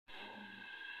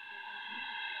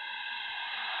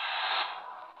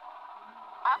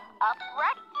Up,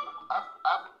 right. Up,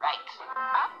 right.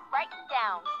 Up, right,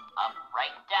 down. Up,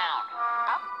 right, down.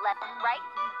 Up, left, right.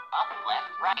 Up,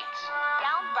 left, right.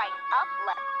 Down, right, up,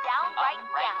 left, down, right,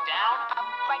 right, down. down. Up,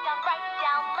 right, down,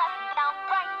 left, down,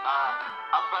 right.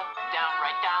 Up, left, down,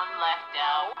 right, down, left,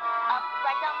 down. Up,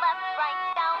 right, down, left, right.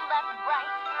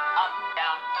 Up,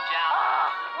 down, down.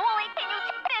 Wooly, can you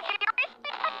do this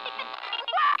seriously?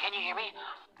 Can you hear me?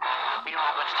 We don't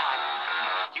have much time.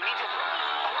 You need to...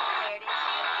 Where did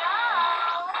you go?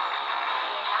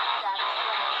 You're not done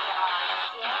swimming yet.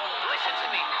 Listen to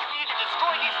me. You need to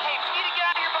destroy these tapes. You need to get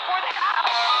out of here before they...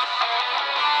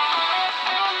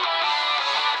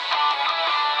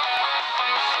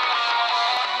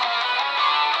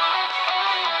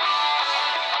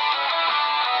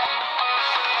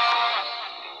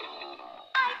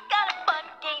 I've got a fun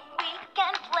game we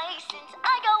can play since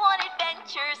I go on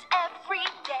adventures every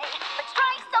day. Let's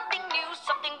try something new,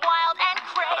 something wild and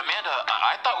crazy. But Amanda,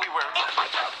 I thought we were... It's my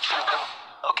turn.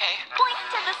 Okay. Point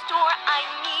to the store, I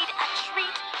need a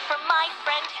treat for my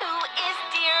friend who is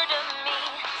dear to me.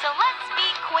 So let's be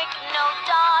quick, no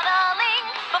dawdling,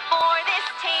 before this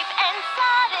tape ends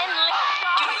suddenly.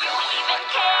 Do you even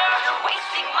care? You're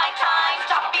wasting my time.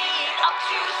 Stop being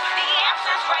obtuse, the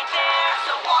answer's right there.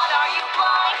 So what, are you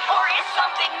blind, or is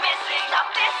something missing? Stop,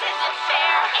 this isn't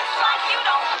fair. It's like you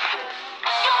don't...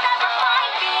 You'll never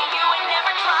find me, you would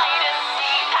never try to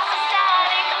see past the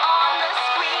static on the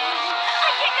screen. I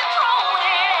can't control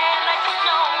it, and I just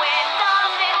know it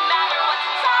doesn't matter what's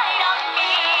inside of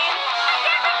me. I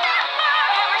can't remember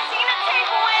ever seen a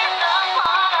tape with the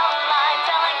bottom line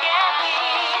telling get me.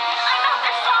 I know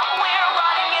there's somewhere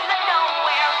running in the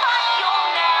nowhere, but you'll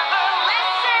never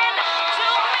listen to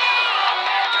me.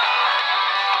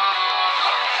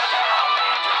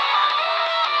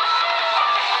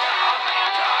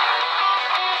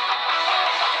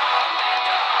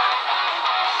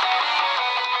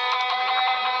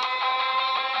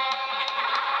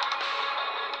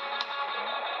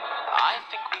 I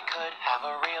think we could have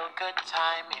a real good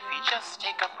time if you just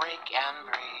take a break and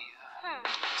breathe.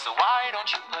 So why don't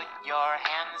you put your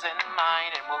hands in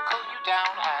mine and we'll cool you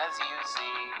down as you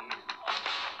see.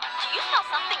 Do you smell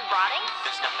something rotting?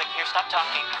 There's nothing here, stop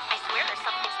talking. I swear there's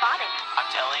something spotted. I'm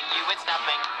telling you it's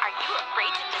nothing. Are you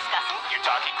afraid to discuss it? You're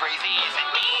talking crazy, is it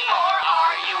me or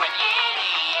are you an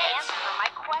idiot? Answer my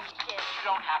question. You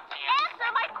don't have to